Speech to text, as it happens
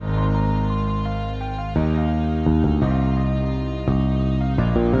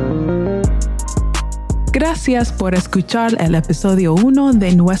Gracias por escuchar el episodio 1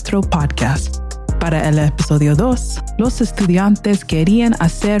 de nuestro podcast. Para el episodio 2, los estudiantes querían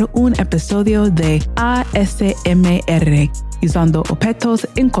hacer un episodio de ASMR usando objetos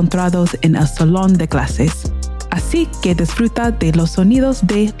encontrados en el salón de clases. Así que disfruta de los sonidos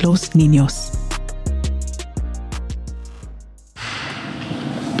de los niños.